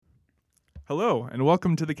Hello, and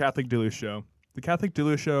welcome to the Catholic Duluth Show. The Catholic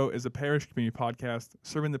Duluth Show is a parish community podcast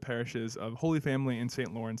serving the parishes of Holy Family and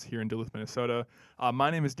St. Lawrence here in Duluth, Minnesota.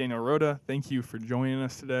 My name is Daniel Rhoda. Thank you for joining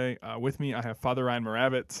us today. With me, I have Father Ryan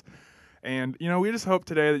Moravitz. And, we just hope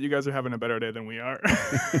today that you guys are having a better day than we are.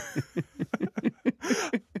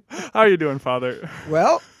 How are you doing, Father?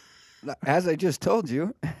 Well, as I just told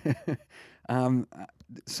you,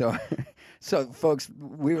 so folks,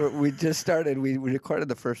 we just started. We recorded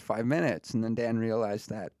the first 5 minutes, and then Dan realized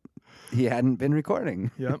that he hadn't been recording.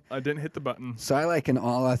 Yep, I didn't hit the button. So I, like in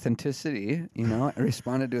all authenticity, I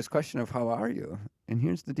responded to his question of how are you? And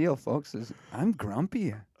here's the deal, folks: is I'm grumpy.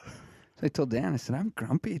 So I told Dan, I said, I'm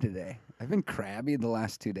grumpy today. I've been crabby the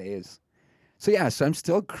last 2 days. So I'm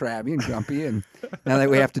still crabby and grumpy, and now that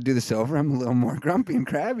we have to do this over, I'm a little more grumpy and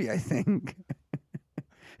crabby, I think.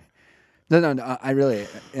 No, I really,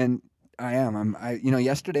 and I am.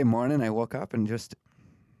 Yesterday morning I woke up and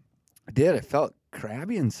I felt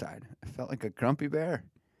crabby inside. I felt like a grumpy bear,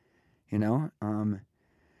 and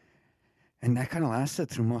that kind of lasted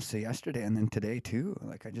through most of yesterday and then today too.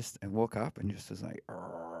 Like I woke up and just was like,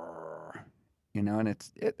 and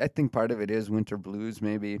I think part of it is winter blues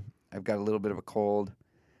maybe. I've got a little bit of a cold.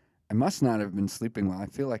 I must not have been sleeping well. I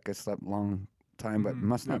feel like I slept a long time, but it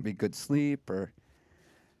must not be good sleep or,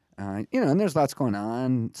 and there's lots going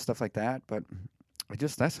on, stuff like that. But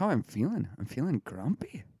that's how I'm feeling. I'm feeling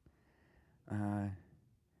grumpy.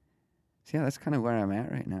 That's kind of where I'm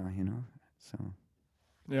at right now, So.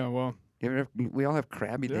 Yeah, well. We all have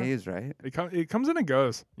crabby days, right? It comes and it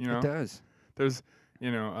goes, It does. There's,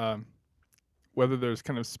 whether there's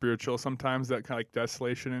kind of spiritual sometimes, that kind of like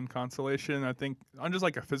desolation and consolation. I think on just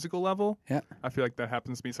like a physical level, I feel like that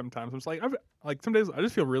happens to me sometimes. I'm just like, some days I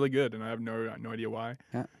just feel really good and I have no idea why.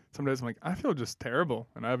 Yeah. Some days I'm like, I feel just terrible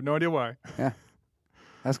and I have no idea why. Yeah.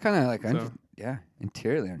 That's kind of like,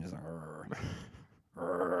 interiorly I'm just like,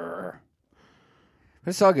 but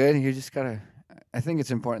it's all good. You just gotta, I think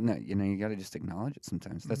it's important that, you gotta just acknowledge it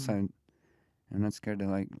sometimes. That's how I'm not scared to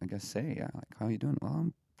like, I guess say, like, how you doing? Well,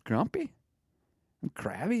 I'm grumpy. I'm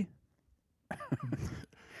crabby.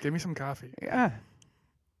 Give me some coffee. Yeah.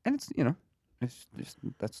 And it's, it's just,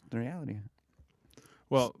 that's the reality.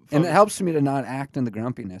 Well, and it helps me to not act in the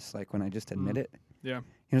grumpiness, like when I just admit it. Yeah.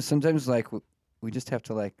 Sometimes like we just have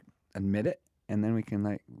to like admit it and then we can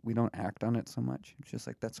like, we don't act on it so much. It's just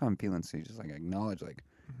like, that's how I'm feeling. So you just like acknowledge like,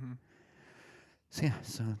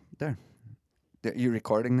 so there. You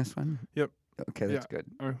recording this one? Yep. Okay, that's good.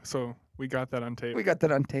 So we got that on tape.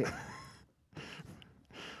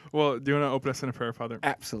 Well, do you want to open us in a prayer, Father?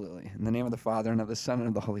 Absolutely. In the name of the Father, and of the Son, and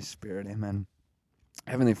of the Holy Spirit, amen.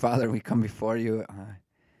 Heavenly Father, we come before you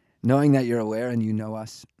knowing that you're aware and you know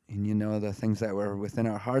us, and you know the things that were within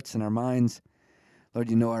our hearts and our minds. Lord,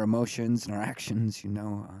 you know our emotions and our actions. You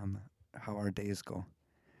know how our days go.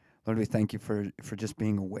 Lord, we thank you for just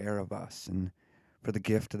being aware of us and for the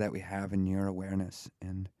gift that we have in your awareness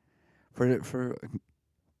and for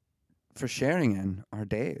sharing in our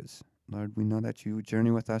days. Lord, we know that you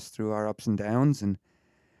journey with us through our ups and downs and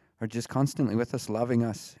are just constantly with us, loving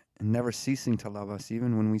us and never ceasing to love us,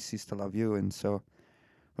 even when we cease to love you. And so,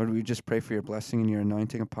 Lord, we just pray for your blessing and your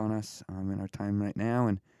anointing upon us in our time right now.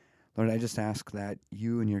 And Lord, I just ask that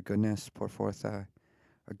you and your goodness pour forth a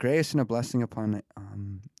grace and a blessing upon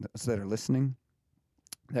those that are listening,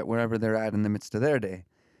 that wherever they're at in the midst of their day,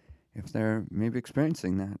 if they're maybe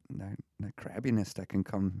experiencing that crabbiness that can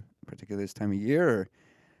come, particularly this time of year, or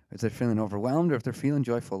if they're feeling overwhelmed or if they're feeling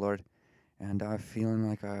joyful, Lord, and feeling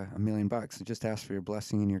like $1 million, I just ask for your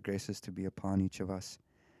blessing and your graces to be upon each of us.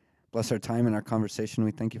 Bless our time and our conversation.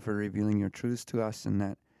 We thank you for revealing your truths to us and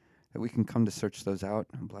that we can come to search those out.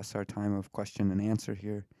 And bless our time of question and answer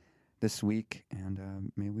here this week,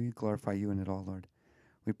 and may we glorify you in it all, Lord.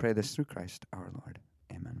 We pray this through Christ our Lord.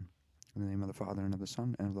 Amen. In the name of the Father, and of the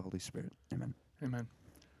Son, and of the Holy Spirit. Amen. Amen.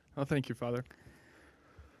 Oh, thank you, Father.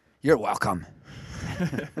 You're welcome.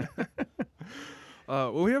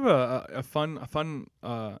 Well, we have a fun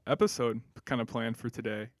episode kind of planned for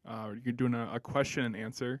today. You're doing a question and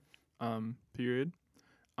answer period,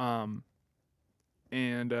 and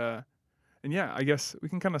yeah, I guess we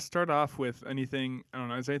can kind of start off with anything. I don't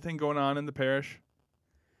know. Is there anything going on in the parish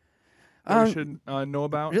that we should know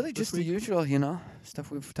about? Really, just the usual,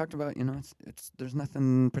 stuff we've talked about. There's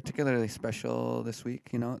nothing particularly special this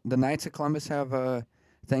week. The Knights of Columbus have a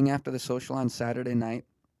thing after the social on Saturday night.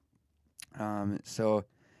 So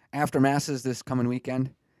after Masses this coming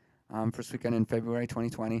weekend, first weekend in February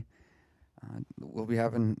 2020, we'll be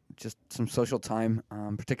having just some social time,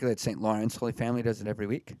 particularly at St. Lawrence. Holy Family does it every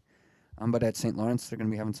week. But at St. Lawrence, they're going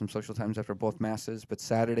to be having some social times after both Masses. But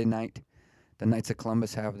Saturday night, the Knights of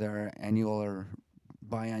Columbus have their annual or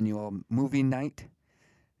biannual movie night,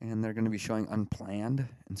 and they're going to be showing Unplanned.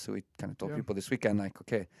 And so we kind of told people this weekend, like,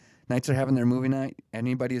 okay, Knights are having their movie night.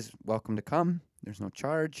 Anybody is welcome to come. There's no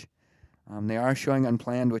charge. They are showing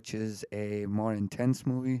Unplanned, which is a more intense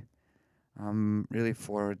movie, really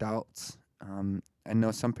for adults. I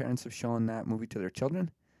know some parents have shown that movie to their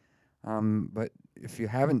children, but if you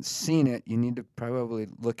haven't seen it, you need to probably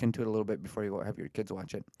look into it a little bit before you have your kids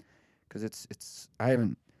watch it, because it's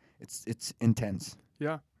intense.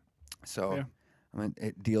 Yeah. So, I mean,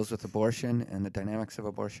 it deals with abortion and the dynamics of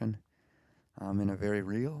abortion, in a very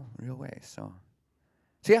real way. So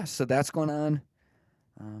that's going on.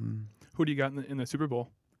 Who do you got in the Super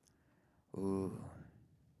Bowl? Ooh,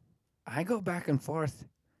 I go back and forth.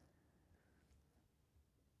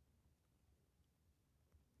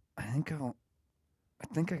 I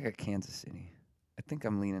think I got Kansas City. I think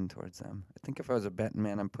I'm leaning towards them. I think if I was a betting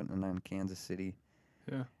man, I'm putting it on Kansas City.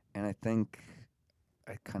 Yeah. And I think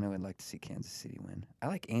I kind of would like to see Kansas City win. I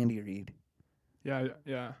like Andy Reid. Yeah.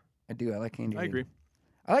 I do. I like Andy Reid. I agree.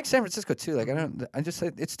 I like San Francisco too. Like I just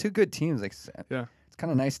say it's two good teams. Like it's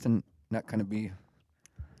kind of nice to not kind of be.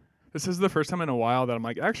 This is the first time in a while that I'm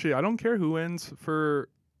like, actually, I don't care who wins for,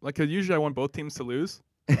 like, 'cause usually I want both teams to lose.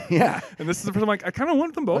 Yeah. And this is the first time I'm like, I kind of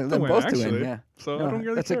want them both to win, actually. Yeah. So I don't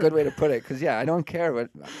really That's care. a good way to put it, because, I don't care. But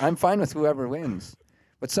I'm fine with whoever wins.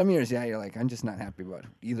 But some years, you're like, I'm just not happy about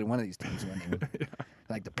either one of these teams winning.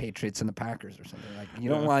 Like the Patriots and the Packers or something. Like, you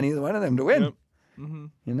don't want either one of them to win. Yep. Mm-hmm.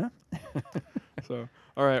 You know? So,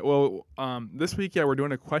 all right. Well, this week, we're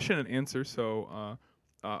doing a question and answer. So,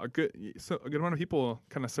 a good amount of people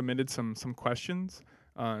kind of submitted some questions,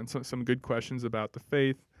 and some good questions about the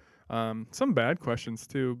faith. Some bad questions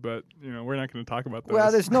too, but we're not going to talk about those.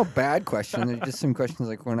 Well, there's no bad question. There's just some questions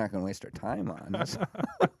like we're not going to waste our time on.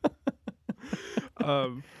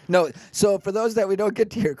 No. So for those that we don't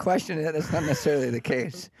get to your question, that's not necessarily the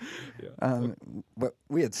case. But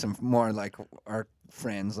we had some more like our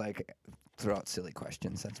friends like throw out silly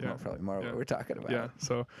questions. That's probably more what we're talking about. Yeah.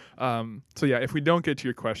 So if we don't get to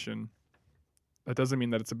your question, that doesn't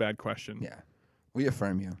mean that it's a bad question. Yeah. We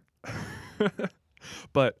affirm you.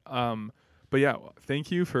 But yeah,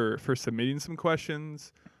 thank you for submitting some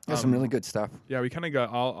questions. Some really good stuff. Yeah, we kind of got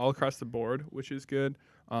all across the board, which is good.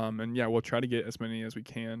 And we'll try to get as many as we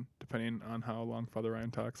can, depending on how long Father Ryan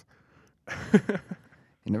talks.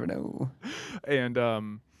 You never know. And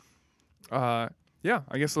I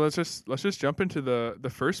guess let's just jump into the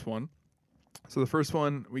first one. So the first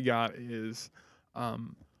one we got is,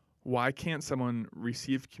 why can't someone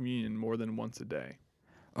receive communion more than once a day?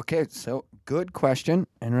 Okay, so good question.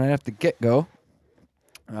 And right off the get-go,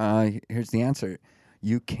 here's the answer.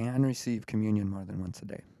 You can receive communion more than once a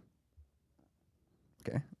day.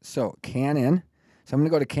 Okay, so canon. So I'm going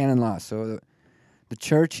to go to canon law. So the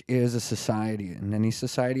church is a society, and any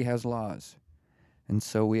society has laws. And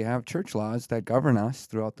so we have church laws that govern us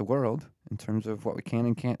throughout the world in terms of what we can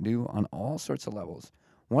and can't do on all sorts of levels.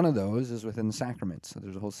 One of those is within the sacraments. So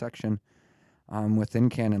there's a whole section within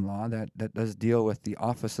canon law that does deal with the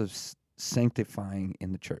office of sanctifying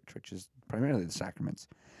in the church, which is primarily the sacraments.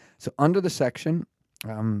 So under the section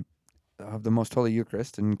of the Most Holy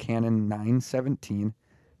Eucharist in Canon 9:17,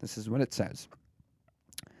 this is what it says.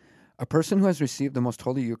 A person who has received the Most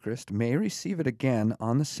Holy Eucharist may receive it again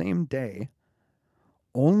on the same day,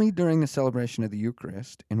 only during the celebration of the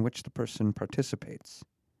Eucharist in which the person participates,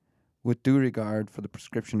 with due regard for the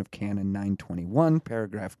prescription of Canon 921,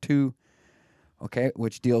 paragraph 2, okay,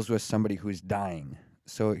 which deals with somebody who is dying.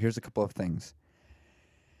 So here's a couple of things.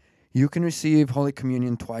 You can receive Holy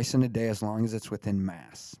Communion twice in a day as long as it's within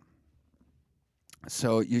Mass.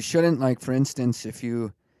 So you shouldn't, like, for instance, if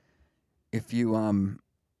you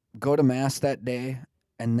go to Mass that day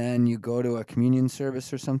and then you go to a communion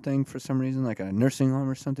service or something for some reason, like a nursing home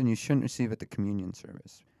or something, you shouldn't receive at the communion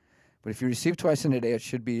service. But if you receive twice in a day, it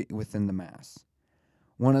should be within the Mass.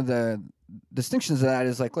 One of the distinctions of that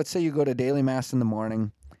is, like, let's say you go to daily Mass in the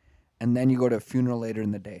morning and then you go to a funeral later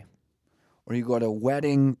in the day. Or you go to a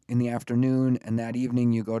wedding in the afternoon, and that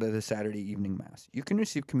evening you go to the Saturday evening Mass. You can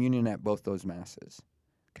receive communion at both those Masses,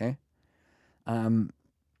 okay? And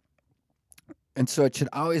so it should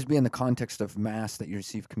always be in the context of Mass that you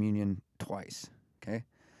receive communion twice, okay?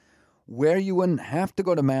 Where you wouldn't have to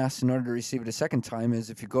go to Mass in order to receive it a second time is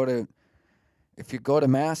if you go to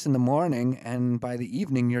Mass in the morning and by the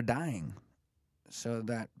evening you're dying. So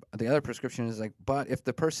that the other prescription is like, but if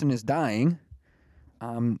the person is dying,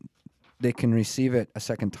 they can receive it a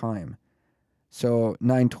second time. So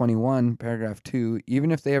 921, paragraph 2,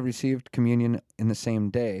 even if they have received communion in the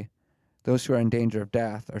same day, those who are in danger of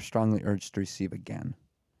death are strongly urged to receive again.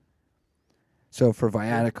 So for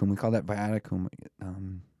viaticum, we call that viaticum,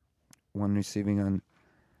 one receiving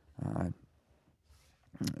on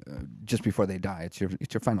just before they die. It's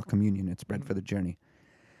your final communion. It's bread for the journey.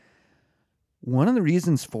 One of the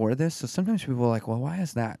reasons for this, so sometimes people are like, well, why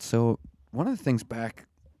is that? So one of the things back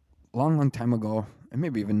long time ago, and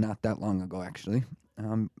maybe even not that long ago actually,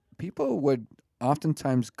 people would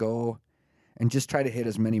oftentimes go and just try to hit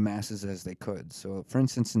as many masses as they could. So for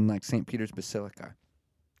instance, in like St. Peter's Basilica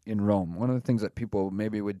in Rome, one of the things that people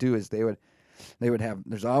maybe would do is they would have,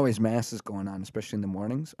 there's always masses going on, especially in the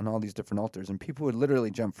mornings, on all these different altars, and people would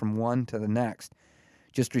literally jump from one to the next,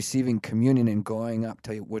 just receiving communion and going up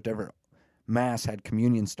to whatever mass had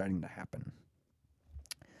communion starting to happen.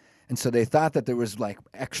 And so they thought that there was like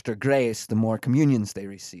extra grace the more communions they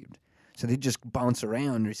received. So they'd just bounce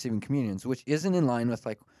around receiving communions, which isn't in line with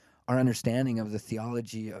like our understanding of the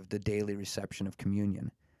theology of the daily reception of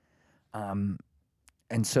communion.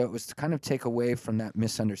 And so it was to kind of take away from that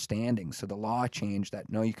misunderstanding. So the law changed that,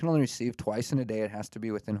 no, you can only receive twice in a day. It has to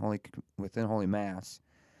be within Holy Mass.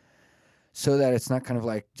 So that it's not kind of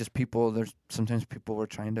like just people, sometimes people were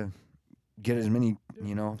trying to get as many,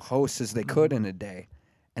 hosts as they could in a day.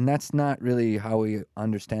 And that's not really how we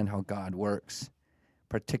understand how God works,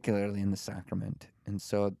 particularly in the sacrament. And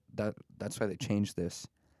so that's why they changed this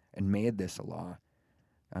and made this a law.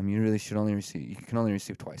 You really should you can only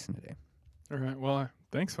receive twice in a day. All right. Well,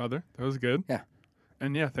 thanks, Father. That was good. Yeah.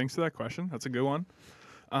 And yeah, thanks for that question. That's a good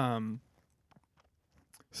one.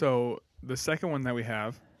 So the second one that we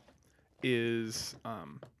have is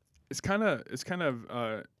it's kind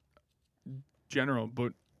of general,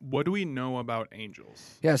 but what do we know about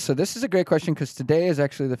angels? Yeah, so this is a great question because today is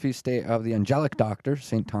actually the feast day of the angelic doctor,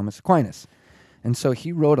 St. Thomas Aquinas. And so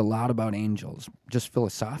he wrote a lot about angels, just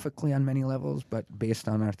philosophically on many levels, but based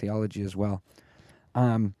on our theology as well.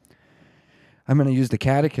 I'm going to use the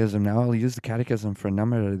catechism now. I'll use the catechism for a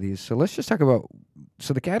number of these. So let's just talk about,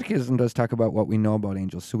 so the catechism does talk about what we know about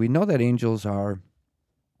angels. So we know that angels are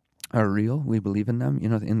real. We believe in them.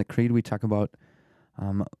 In the creed we talk about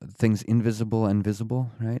things invisible and visible,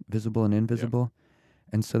 right? Visible and invisible.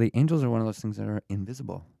 Yep. And so the angels are one of those things that are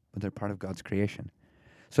invisible, but they're part of God's creation.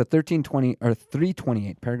 So 328,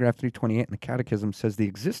 paragraph 328 in the Catechism says the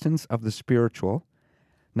existence of the spiritual,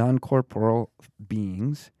 non-corporal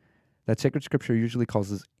beings that sacred scripture usually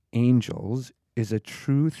calls as angels is a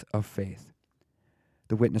truth of faith.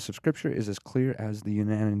 The witness of scripture is as clear as the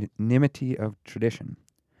unanimity of tradition.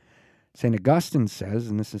 St. Augustine says,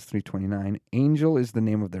 and this is 329, angel is the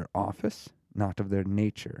name of their office, not of their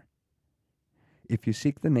nature. If you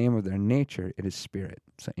seek the name of their nature, it is spirit.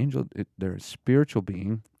 So angel, they're a spiritual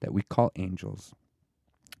being that we call angels.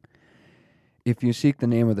 If you seek the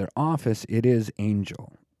name of their office, it is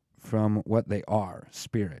angel. From what they are,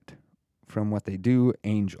 spirit. From what they do,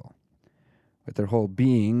 angel. With their whole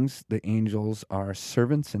beings, the angels are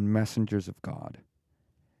servants and messengers of God,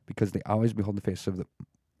 because they always behold the face of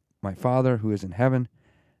my Father who is in heaven.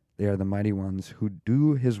 They are the mighty ones who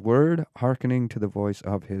do his word, hearkening to the voice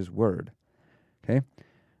of his word. Okay?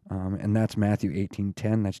 And that's Matthew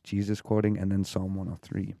 18:10. That's Jesus quoting, and then Psalm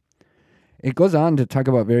 103. It goes on to talk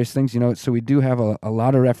about various things, so we do have a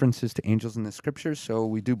lot of references to angels in the scriptures, so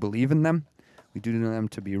we do believe in them. We do know them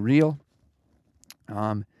to be real.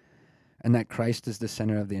 And that Christ is the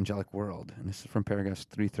center of the angelic world. And this is from paragraph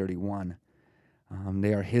 331.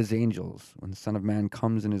 They are his angels. When the Son of Man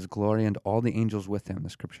comes in his glory and all the angels with him, the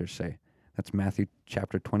scriptures say. That's Matthew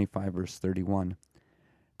chapter 25, verse 31.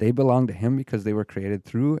 They belong to him because they were created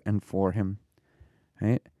through and for him.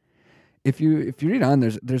 Right? If you read on,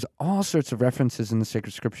 there's all sorts of references in the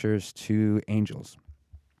sacred scriptures to angels.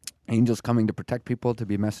 Angels coming to protect people, to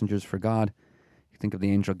be messengers for God. You think of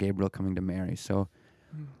the angel Gabriel coming to Mary. So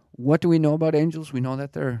what do we know about angels? We know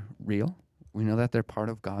that they're real. We know that they're part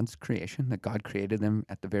of God's creation, that God created them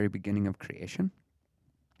at the very beginning of creation.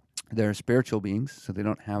 They're spiritual beings, so they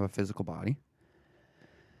don't have a physical body.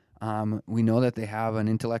 We know that they have an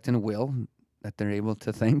intellect and a will, that they're able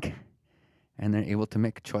to think, and they're able to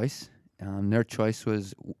make a choice. Their choice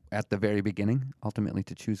was at the very beginning, ultimately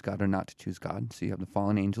to choose God or not to choose God. So you have the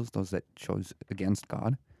fallen angels, those that chose against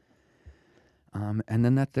God. And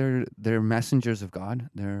then that they're messengers of God,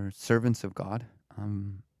 they're servants of God,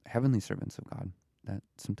 heavenly servants of God, that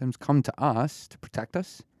sometimes come to us to protect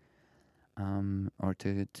us, or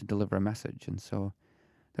to deliver a message. And so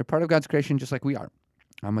they're part of God's creation just like we are.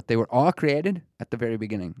 But they were all created at the very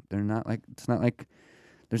beginning. They're not like, it's not like,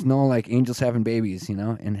 there's no like angels having babies,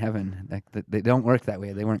 in heaven. Like they don't work that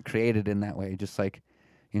way. They weren't created in that way. Just like,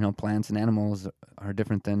 plants and animals are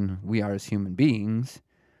different than we are as human beings,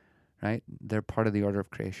 right? They're part of the order of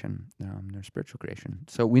creation. They're spiritual creation.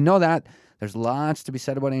 So we know that. There's lots to be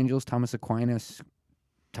said about angels. Thomas Aquinas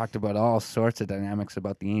talked about all sorts of dynamics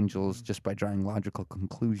about the angels just by drawing logical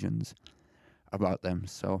conclusions about them.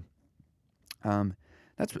 So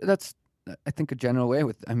that's I think a general way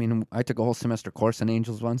with. I mean, I took a whole semester course on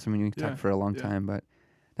angels once. I mean, we talked for a long time, but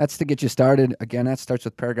that's to get you started. Again, that starts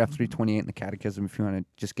with paragraph 328 in the Catechism. If you want to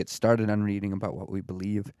just get started on reading about what we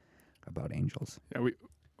believe about angels. Yeah,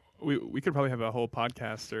 we could probably have a whole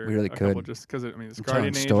podcast or We really a couple could. just because I mean, it's We're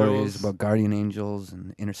guardian telling angels. stories about guardian angels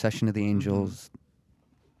and the intercession of the angels,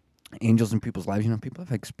 angels in people's lives. You know, people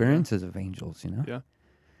have experiences of angels. You know. Yeah.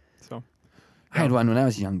 So. I had one when I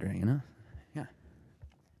was younger. You know. Yeah.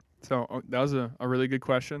 So that was a really good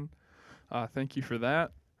question. Thank you for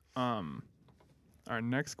that. Our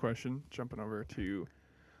next question, jumping over to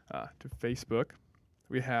Facebook,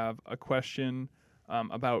 we have a question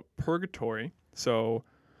about purgatory. So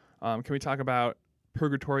can we talk about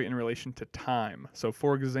purgatory in relation to time? So,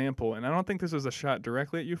 for example, and I don't think this was a shot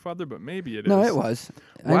directly at you, Father, but maybe it is. No, it was.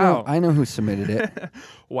 Wow. I know who submitted it.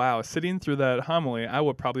 Wow. Sitting through that homily, I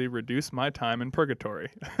would probably reduce my time in purgatory.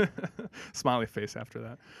 Smiley face after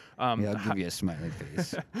that. Yeah, I'll give you a smiley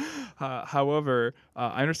face. However,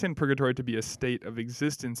 I understand purgatory to be a state of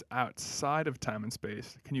existence outside of time and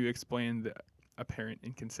space. Can you explain the apparent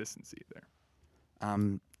inconsistency there?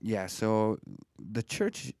 Yeah, so the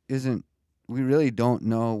church we really don't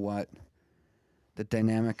know what the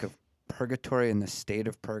dynamic of purgatory and the state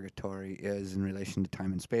of purgatory is in relation to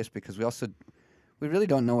time and space, because we really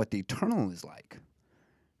don't know what the eternal is like,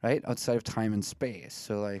 right? Outside of time and space.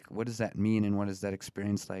 So, like, what does that mean, and what is that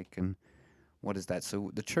experience like, and what is that?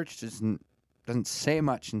 So the church doesn't say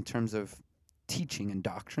much in terms of teaching and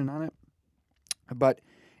doctrine on it. But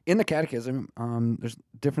in the Catechism, there's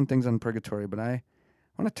different things on purgatory, but I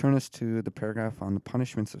want to turn us to the paragraph on the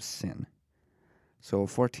punishments of sin. So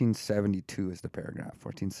 1472 is the paragraph,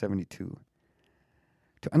 1472.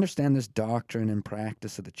 To understand this doctrine and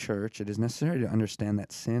practice of the church, it is necessary to understand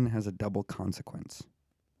that sin has a double consequence.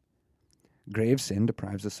 Grave sin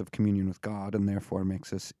deprives us of communion with God and therefore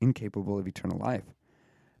makes us incapable of eternal life,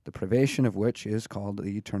 the privation of which is called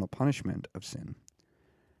the eternal punishment of sin.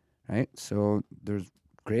 Right? So there's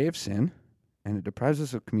grave sin, and it deprives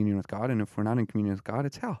us of communion with God, and if we're not in communion with God,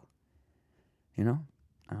 it's hell. You know?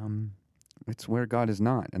 It's where God is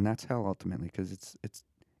not, and that's hell ultimately, because it's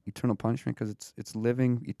eternal punishment, because it's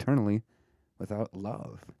living eternally without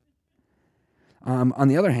love. On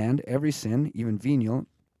the other hand, every sin, even venial,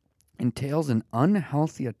 entails an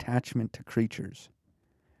unhealthy attachment to creatures,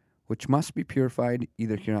 which must be purified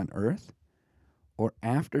either here on earth or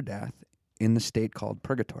after death in the state called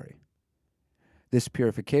purgatory. This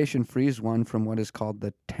purification frees one from what is called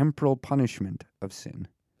the temporal punishment of sin.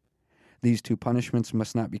 These two punishments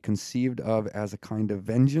must not be conceived of as a kind of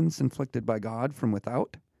vengeance inflicted by God from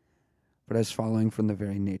without, but as following from the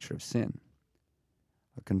very nature of sin.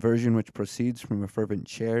 A conversion which proceeds from a fervent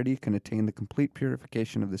charity can attain the complete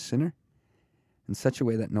purification of the sinner in such a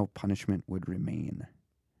way that no punishment would remain.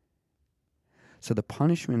 So the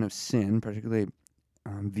punishment of sin, particularly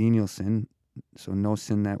venial sin, so no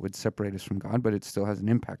sin that would separate us from God, but it still has an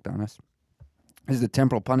impact on us, is the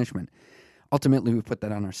temporal punishment. Ultimately, we put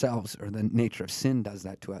that on ourselves, or the nature of sin does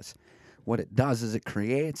that to us. What it does is it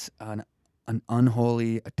creates an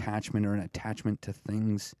unholy attachment, or an attachment to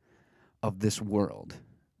things of this world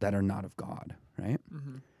that are not of God, right?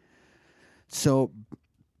 Mm-hmm. So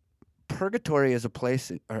purgatory is a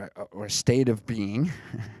place or a state of being,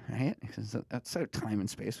 right? Because outside of time and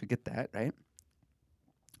space, we get that, right?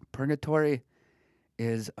 Purgatory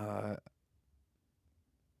is a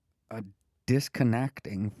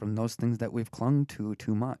disconnecting from those things that we've clung to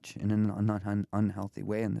too much in an unhealthy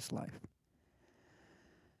way in this life.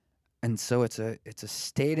 And so it's a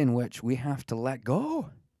state in which we have to let go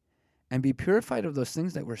and be purified of those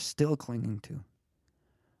things that we're still clinging to,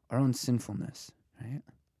 our own sinfulness, right?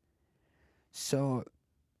 So,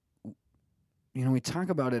 you know, we talk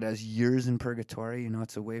about it as years in purgatory. You know,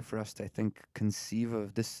 it's a way for us to, I think, conceive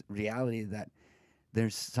of this reality that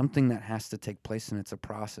there's something that has to take place, and it's a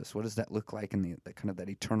process. What does that look like in the kind of that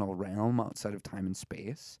eternal realm outside of time and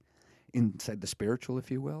space, inside the spiritual, if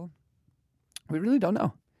you will? We really don't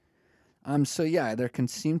know. So yeah, there can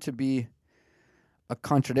seem to be a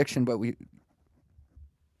contradiction, but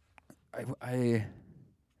I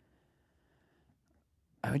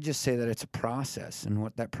would just say that it's a process, and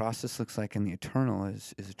what that process looks like in the eternal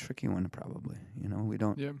is a tricky one, probably. You know,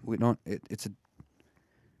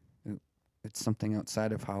 it's something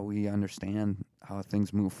outside of how we understand how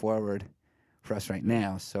things move forward for us right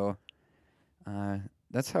now. So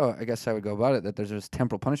that's how I guess I would go about it, that there's this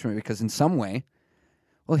temporal punishment, because in some way,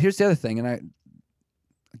 well, here's the other thing, and I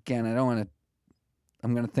don't want to,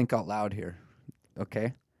 I'm going to think out loud here,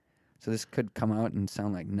 okay? So this could come out and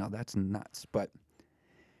sound like, no, that's nuts. But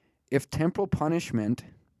if temporal punishment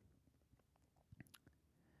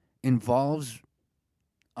involves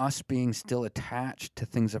us being still attached to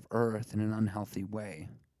things of earth in an unhealthy way,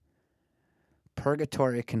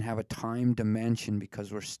 purgatory can have a time dimension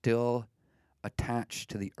because we're still attached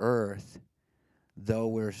to the earth, though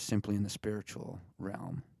we're simply in the spiritual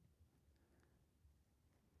realm.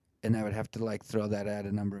 And I would have to throw that at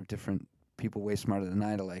a number of different people way smarter than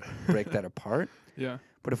I to break that apart. Yeah.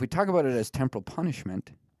 But if we talk about it as temporal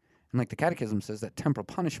punishment, and the Catechism says that temporal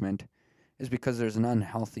punishment is because there's an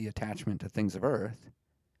unhealthy attachment to things of earth,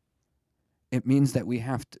 it means that we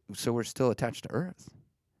have to, so we're still attached to earth.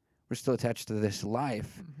 We're still attached to this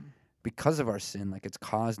life because of our sin. It's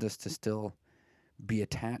caused us to still be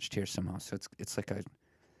attached here somehow. So it's a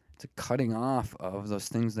cutting off of those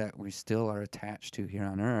things that we still are attached to here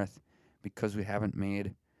on earth, because we haven't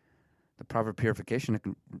made the proper purification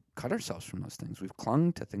to cut ourselves from those things. We've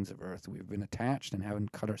clung to things of earth. We've been attached and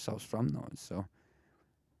haven't cut ourselves from those. So,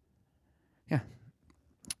 yeah,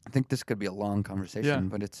 I think this could be a long conversation,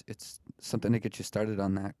 but it's something to get you started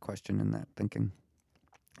on that question and that thinking.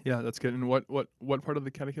 Yeah, that's good. And what part of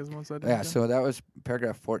the Catechism was that? Yeah, so that was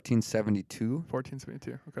paragraph 1472.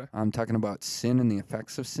 1472, okay. I'm talking about sin and the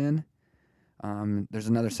effects of sin. There's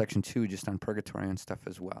another section too, just on purgatory and stuff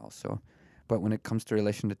as well. So, but when it comes to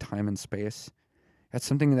relation to time and space, that's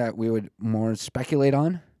something that we would more speculate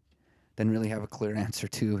on than really have a clear answer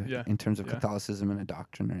to in terms of Catholicism and a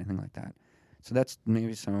doctrine or anything like that. So that's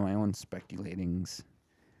maybe some of my own speculatings.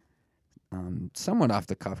 Somewhat off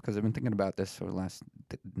the cuff, because I've been thinking about this over the last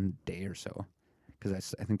day or so,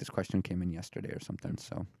 because I think this question came in yesterday or something.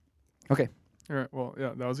 So, okay. All right. Well,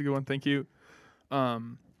 yeah, that was a good one. Thank you.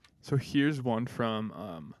 So here's one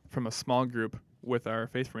from a small group with our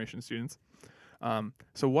faith formation students.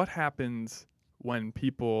 So what happens when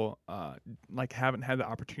people haven't had the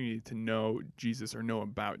opportunity to know Jesus or know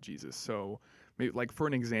about Jesus? So maybe for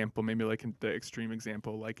an example, maybe in the extreme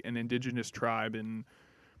example, an indigenous tribe in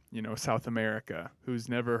South America who's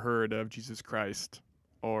never heard of Jesus Christ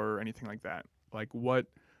or anything like that. What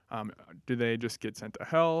do they just get sent to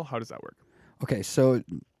hell? How does that work? Okay, so a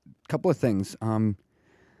couple of things. I'm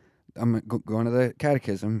going to the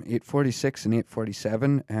Catechism, 846 and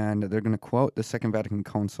 847, and they're going to quote the Second Vatican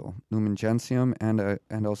Council, Lumen Gentium,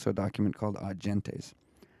 and also a document called Ad Gentes.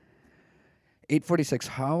 846,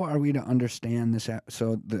 how are we to understand this?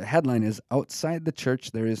 So the headline is, outside the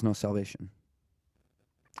church there is no salvation.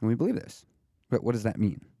 And we believe this. But what does that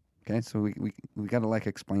mean? Okay, so we got to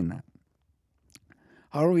explain that.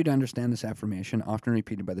 How are we to understand this affirmation, often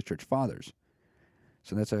repeated by the church fathers?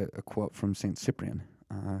 So that's a quote from St. Cyprian.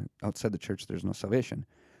 Outside the church, there's no salvation.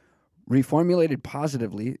 Reformulated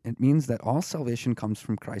positively, it means that all salvation comes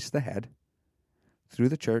from Christ the head, through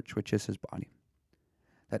the church, which is his body.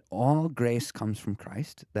 That all grace comes from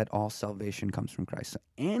Christ, that all salvation comes from Christ. So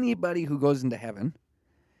anybody who goes into heaven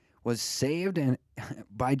was saved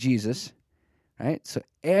by Jesus, right? So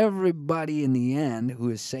everybody in the end who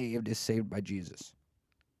is saved by Jesus.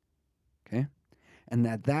 Okay? And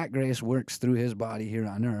that grace works through his body here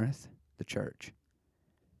on earth, the church.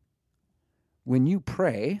 When you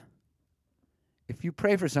pray, if you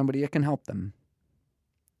pray for somebody, it can help them.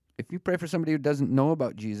 If you pray for somebody who doesn't know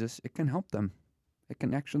about Jesus, it can help them. It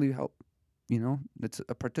can actually help. It's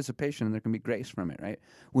a participation, and there can be grace from it, right?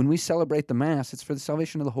 When we celebrate the Mass, it's for the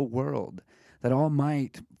salvation of the whole world, that all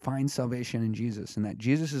might find salvation in Jesus, and that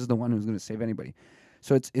Jesus is the one who's going to save anybody.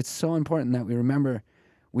 So it's so important that we remember,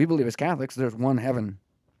 we believe as Catholics, there's one heaven,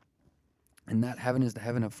 and that heaven is the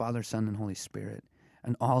heaven of Father, Son, and Holy Spirit,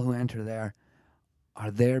 and all who enter there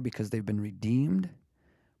are there because they've been redeemed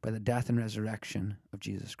by the death and resurrection of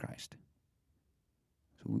Jesus Christ.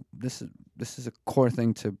 So this is a core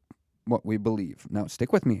thing to what we believe. Now,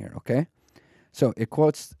 stick with me here, okay? So it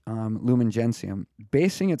quotes Lumen Gentium.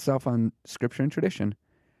 Basing itself on Scripture and tradition,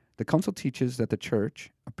 the Council teaches that the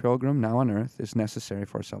Church, a pilgrim now on earth, is necessary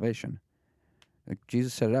for salvation.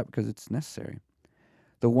 Jesus set it up because it's necessary.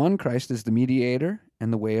 The one Christ is the mediator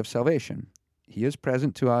and the way of salvation. He is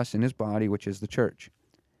present to us in his body, which is the Church.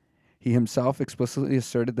 He himself explicitly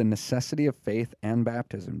asserted the necessity of faith and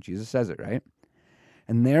baptism. Jesus says it, right?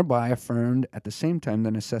 And thereby affirmed at the same time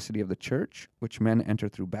the necessity of the church, which men enter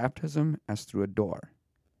through baptism as through a door.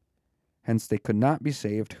 Hence they could not be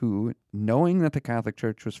saved who, knowing that the Catholic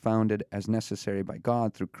Church was founded as necessary by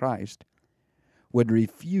God through Christ, would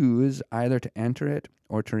refuse either to enter it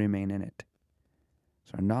or to remain in it.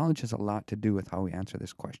 So our knowledge has a lot to do with how we answer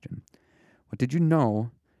this question. What did you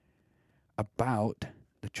know about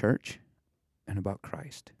the church and about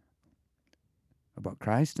Christ? About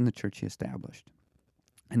Christ and the church he established.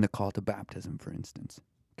 And the call to baptism, for instance.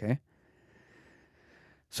 Okay?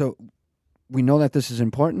 So we know that this is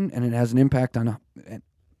important, and it has an impact on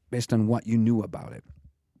based on what you knew about it.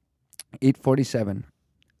 847.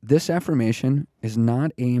 This affirmation is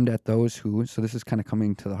not aimed at those who, so this is kind of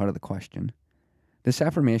coming to the heart of the question. This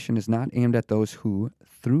affirmation is not aimed at those who,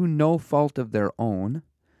 through no fault of their own,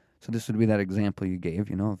 so this would be that example you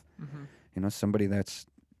gave, of, somebody that's,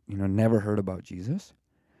 never heard about Jesus,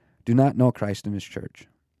 do not know Christ and his church.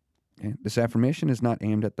 Okay? This affirmation is not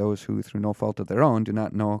aimed at those who, through no fault of their own, do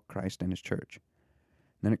not know Christ and his church.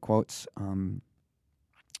 And then it quotes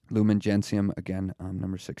Lumen Gentium, again,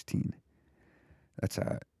 number 16. That's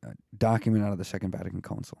a document out of the Second Vatican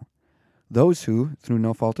Council. Those who, through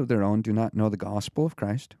no fault of their own, do not know the gospel of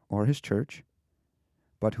Christ or his church,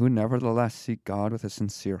 but who nevertheless seek God with a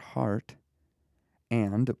sincere heart,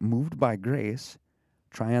 and, moved by grace,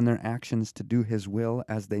 try on their actions to do his will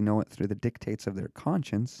as they know it through the dictates of their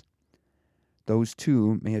conscience, those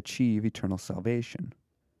too may achieve eternal salvation.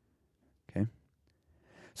 Okay?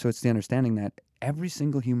 So it's the understanding that every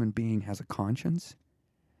single human being has a conscience,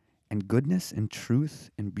 and goodness and truth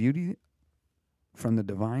and beauty from the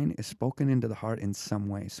divine is spoken into the heart in some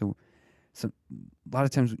way. So a lot of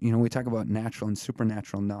times, we talk about natural and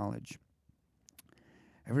supernatural knowledge.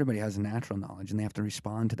 Everybody has natural knowledge, and they have to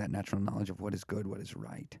respond to that natural knowledge of what is good, what is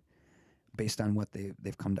right, based on what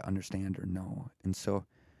they've come to understand or know. And so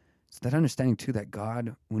it's that understanding, too, that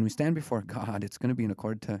God, when we stand before God, it's going to be in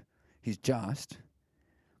accord to, he's just,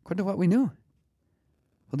 according to what we knew.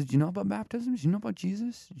 Well, did you know about baptism? Did you know about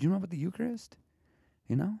Jesus? Did you know about the Eucharist?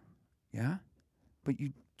 Yeah. But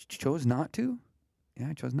you chose not to? Yeah,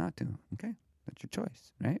 I chose not to. Okay, that's your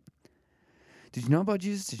choice, right? Did you know about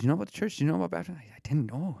Jesus? Did you know about the church? Did you know about baptism? I didn't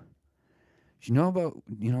know. Did you know about,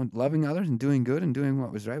 loving others and doing good and doing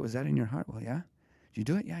what was right? Was that in your heart? Well, yeah. Did you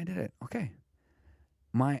do it? Yeah, I did it. Okay.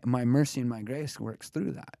 My mercy and my grace works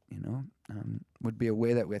through that, would be a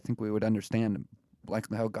way that I think we would understand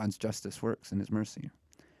likely how God's justice works and his mercy.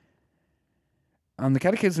 The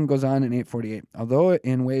Catechism goes on in 848. Although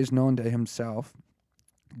in ways known to himself,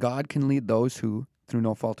 God can lead those who, through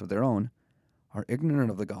no fault of their own, are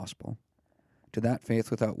ignorant of the gospel, to that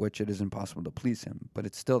faith without which it is impossible to please him. But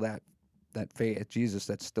it's still that faith, Jesus,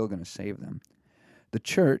 that's still going to save them. The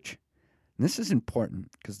church, and this is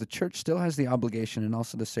important, because the church still has the obligation and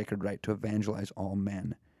also the sacred right to evangelize all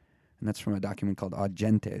men. And that's from a document called Ad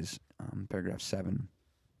Gentes, paragraph 7.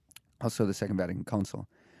 Also the Second Vatican Council.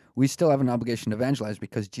 We still have an obligation to evangelize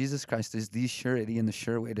because Jesus Christ is the surety and the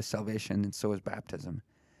sure way to salvation, and so is baptism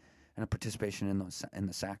and a participation in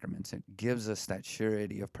the sacraments. It gives us that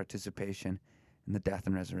surety of participation in the death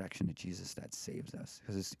and resurrection of Jesus that saves us,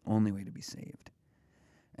 because it's the only way to be saved.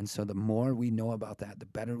 And so the more we know about that, the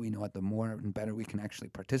better we know it, the more and better we can actually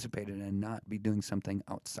participate in it and not be doing something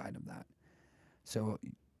outside of that. So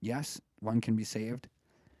yes, one can be saved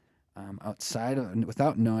outside of,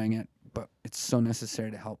 without knowing it, but it's so necessary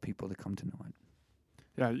to help people to come to know it.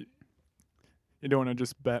 Yeah, you don't want to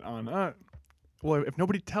just bet on, well, if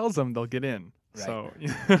nobody tells them, they'll get in. Right. So,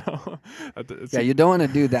 you don't want to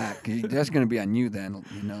do that, because that's going to be on you then,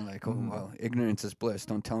 well, ignorance is bliss.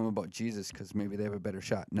 Don't tell them about Jesus because maybe they have a better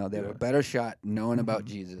shot. No, they have a better shot knowing about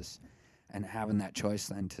Jesus and having that choice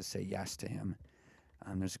then to say yes to him.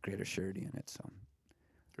 There's a greater surety in it. So,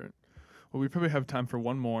 great. Well, we probably have time for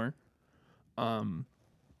one more.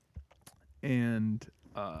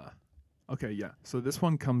 Okay, yeah. So this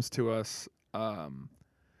one comes to us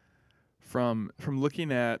from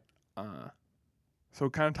looking at so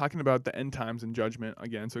kind of talking about the end times and judgment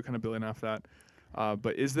again. So kind of building off that.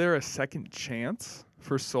 But is there a second chance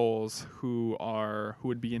for souls who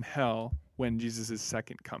would be in hell when Jesus'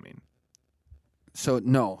 second coming? So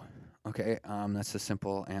no. Okay, that's a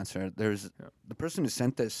simple answer. The person who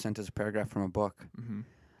sent us a paragraph from a book. Mm-hmm.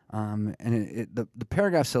 And the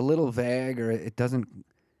paragraph's a little vague, or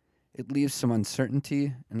it leaves some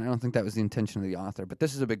uncertainty, and I don't think that was the intention of the author. But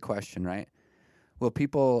this is a big question, right? Will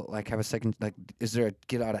people have a second, is there a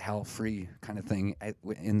get out of hell free kind of thing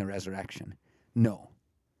in the resurrection? No.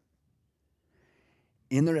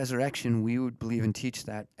 In the resurrection, we would believe and teach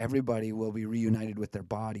that everybody will be reunited with their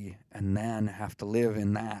body and then have to live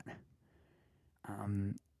in that,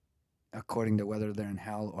 according to whether they're in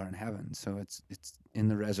hell or in heaven. So it's in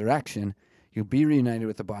the resurrection, you'll be reunited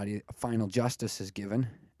with the body. A final justice is given.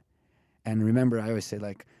 And remember, I always say,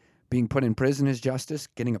 being put in prison is justice.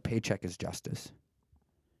 Getting a paycheck is justice.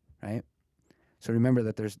 Right? So remember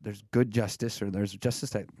that there's good justice, or there's justice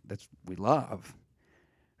that's we love,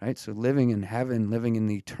 right? So living in heaven, living in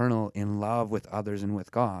the eternal, in love with others and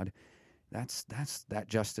with God, that's that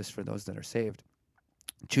justice for those that are saved.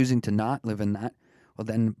 Choosing to not live in that, well,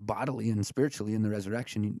 then bodily and spiritually in the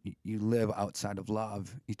resurrection, you live outside of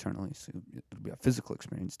love eternally. So it'll be a physical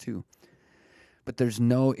experience too. But there's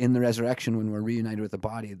no, in the resurrection, when we're reunited with the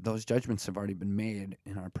body, those judgments have already been made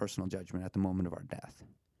in our personal judgment at the moment of our death.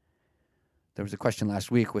 There was a question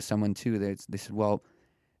last week with someone too. They said, well,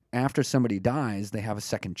 after somebody dies, they have a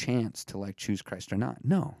second chance to like choose Christ or not.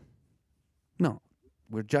 No.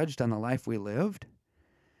 We're judged on the life we lived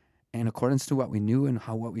in accordance to what we knew and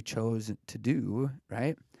what we chose to do,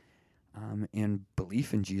 right? In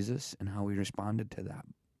belief in Jesus and how we responded to that,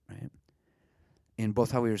 right? In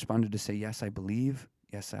both how we responded to say, yes, I believe,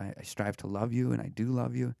 yes, I strive to love you, and I do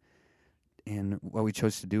love you, and what we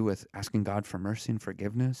chose to do with asking God for mercy and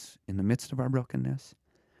forgiveness in the midst of our brokenness,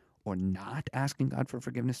 or not asking God for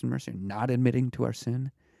forgiveness and mercy, or not admitting to our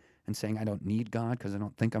sin and saying, I don't need God because I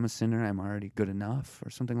don't think I'm a sinner, I'm already good enough,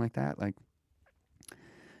 or something like that. Like,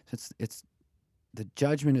 so it's the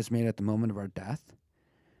judgment is made at the moment of our death.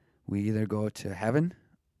 We either go to heaven,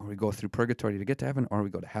 or we go through purgatory to get to heaven, or we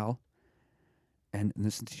go to hell. And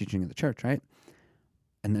this is the teaching of the church, right?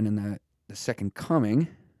 And then in the second coming,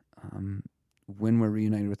 when we're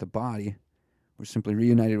reunited with the body, we're simply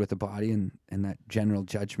reunited with the body, and that general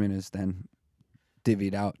judgment is then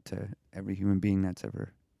divvied out to every human being that's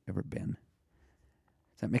ever been.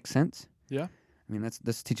 Does that make sense? Yeah. I mean,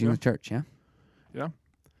 that's teaching of the church, yeah? Yeah.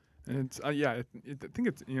 And it's, I think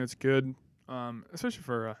it's, it's good, especially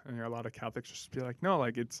for a lot of Catholics, just to be like, no,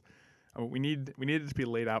 like it's, we need it to be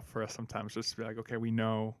laid out for us sometimes, just to be like, okay, we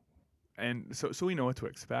know, and so we know what to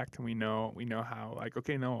expect, and we know how, like,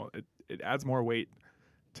 okay, no, it adds more weight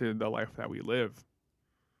to the life that we live.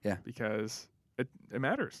 Yeah. Because it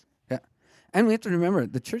matters. Yeah. And we have to remember,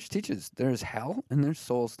 the church teaches there's hell and there's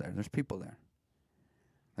souls there. There's people there.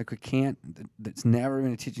 Like, we can't, it's never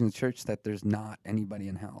been a teaching of the church that there's not anybody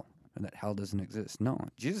in hell, or that hell doesn't exist. No.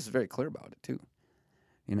 Jesus is very clear about it too.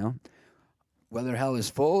 Whether hell is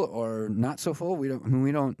full or not so full, we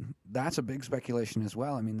don't, that's a big speculation as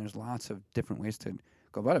well. I mean, there's lots of different ways to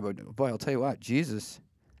go about it. But boy, I'll tell you what, Jesus,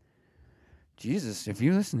 if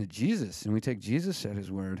you listen to Jesus and we take Jesus at his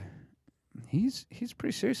word, he's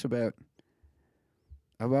pretty serious about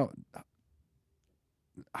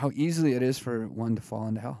how easily it is for one to fall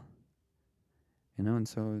into hell. And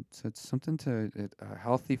so it's something a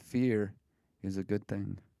healthy fear is a good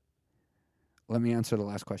thing. Let me answer the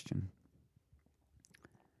last question.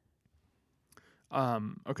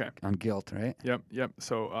 Okay. On guilt, right? Yep.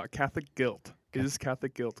 So Catholic guilt. Is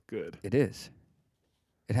Catholic guilt good? It is.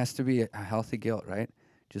 It has to be a healthy guilt, right?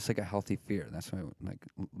 Just like a healthy fear. That's why it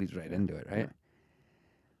leads right into it, right?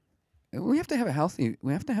 Yeah. We have to have a healthy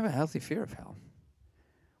fear of hell.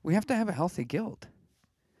 We have to have a healthy guilt.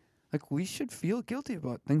 Like, we should feel guilty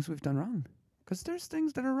about things we've done wrong, because there's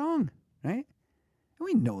things that are wrong, right? And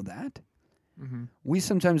we know that. Mm-hmm. We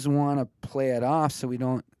sometimes want to play it off so we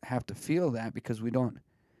don't have to feel that, because we don't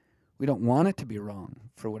want it to be wrong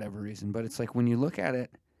for whatever reason. But it's like, when you look at it,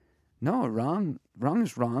 no, wrong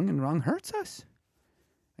is wrong, and wrong hurts us.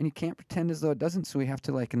 And you can't pretend as though it doesn't. So we have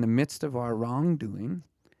to, like, in the midst of our wrongdoing,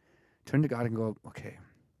 turn to God and go, okay,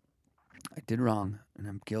 I did wrong, and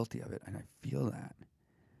I'm guilty of it, and I feel that.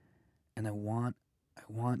 And I want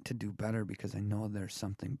to do better, because I know there's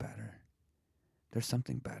something better. There's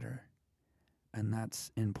something better. And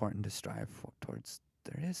that's important to strive towards.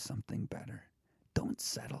 There is something better. Don't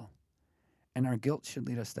settle. And our guilt should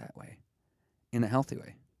lead us that way, in a healthy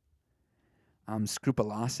way.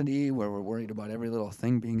 Scrupulosity, where we're worried about every little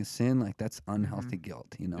thing being a sin, like, that's unhealthy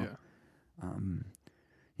guilt, Yeah.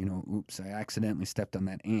 Oops, I accidentally stepped on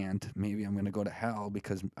that ant. Maybe I'm going to go to hell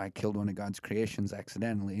because I killed one of God's creations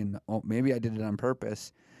accidentally. And maybe I did it on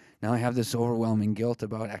purpose. Now I have this overwhelming guilt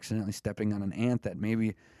about accidentally stepping on an ant that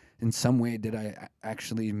maybe in some way did I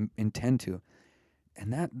actually intend to.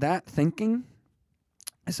 And that thinking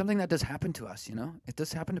is something that does happen to us, It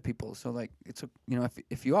does happen to people. So, like, it's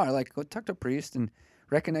if you are, like, go talk to a priest and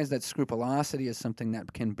recognize that scrupulosity is something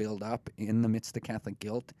that can build up in the midst of Catholic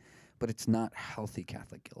guilt, but it's not healthy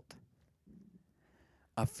Catholic guilt.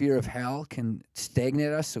 A fear of hell can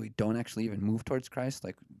stagnate us, so we don't actually even move towards Christ.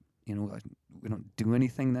 Like, we don't do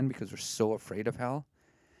anything then because we're so afraid of hell.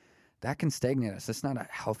 That can stagnate us. That's not a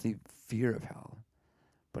healthy fear of hell.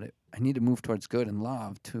 But I need to move towards good and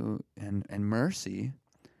love and mercy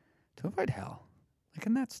to avoid hell. Like,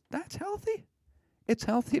 and that's healthy. It's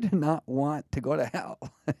healthy to not want to go to hell.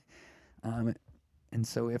 And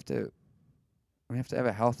so we have to have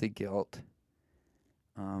a healthy guilt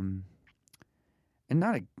And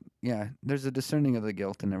not a, yeah, there's a discerning of the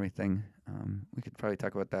guilt and everything. We could probably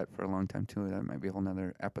talk about that for a long time too. That might be a whole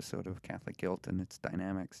nother episode of Catholic guilt and its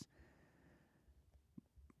dynamics.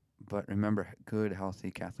 But remember, good,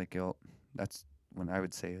 healthy Catholic guilt, that's what I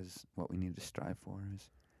would say is what we need to strive for.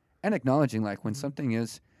 And acknowledging, like, when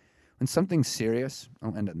something's serious,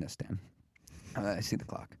 I'll end on this, Dan. I see the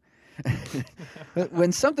clock. But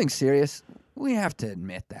when something's serious, we have to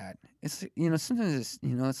admit that. It's, sometimes it's,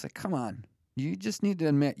 it's like, come on. You just need to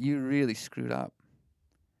admit you really screwed up.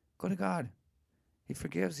 Go to God. He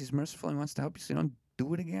forgives. He's merciful. He wants to help you so you don't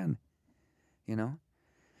do it again.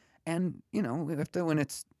 And, we have to, when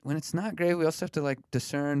it's not great, we also have to, like,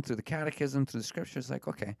 discern through the catechism, through the scriptures, like,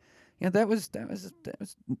 okay, that was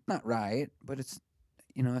not right, but it's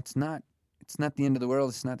not the end of the world.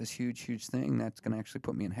 It's not this huge thing that's going to actually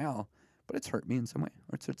put me in hell, but it's hurt me in some way,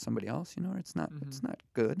 or it's hurt somebody else, or it's not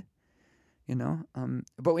good,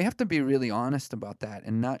 but we have to be really honest about that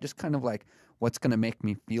and not just kind of like what's going to make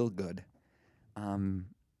me feel good.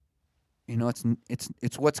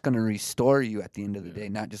 It's what's going to restore you at the end of the day,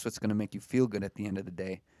 not just what's going to make you feel good at the end of the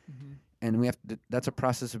day. Mm-hmm. And we have to, that's a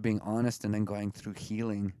process of being honest and then going through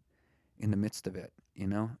healing in the midst of it,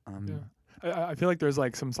 I feel like there's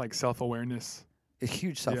like some like self-awareness. A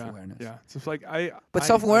huge self-awareness. Yeah. So it's like But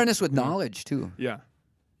self-awareness with knowledge too. Yeah.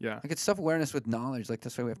 Yeah. Like it's self-awareness with knowledge. Like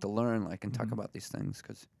that's why we have to learn, like, and talk about these things,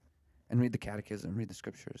 and read the catechism, read the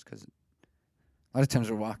scriptures, because a lot of times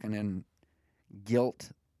we're walking in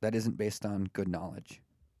guilt that isn't based on good knowledge.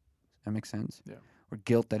 Does that make sense? Yeah. Or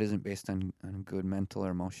guilt that isn't based on a good mental or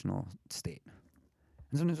emotional state.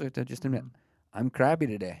 And sometimes we have to just admit, I'm crabby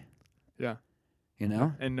today. Yeah.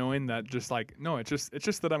 And knowing that, just like, no, it's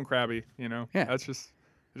just that I'm crabby, Yeah. That's just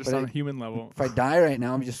on a human level. If I die right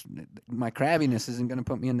now, my crabbiness isn't going to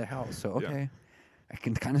put me into hell. So, okay. I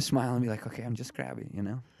can kind of smile and be like, okay, I'm just crabby,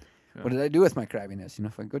 Yeah. What did I do with my crabbiness?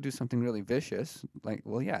 If I go do something really vicious, like,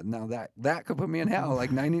 well, yeah, now that could put me in hell.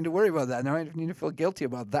 Like, now I need to worry about that. Now I need to feel guilty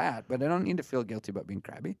about that. But I don't need to feel guilty about being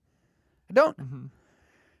crabby. I don't. Mm-hmm.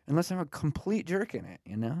 Unless I'm a complete jerk in it,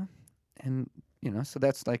 And, so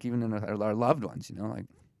that's like even in our loved ones, like,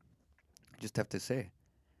 I just have to say,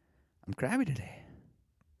 I'm crabby today.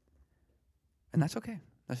 And that's okay.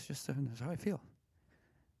 That's just that's how I feel.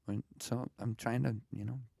 So I'm trying to,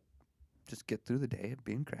 just get through the day of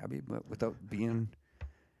being crabby, but without being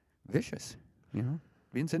vicious,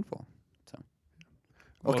 being sinful. So,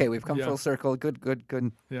 okay, we've come full circle. Good.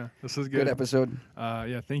 Yeah, this is good. Good episode.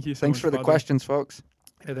 Thank you so much. Thanks for the questions, folks.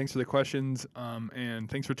 Yeah, thanks for the questions, and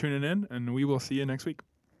thanks for tuning in, and we will see you next week.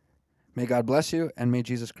 May God bless you, and may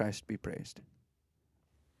Jesus Christ be praised.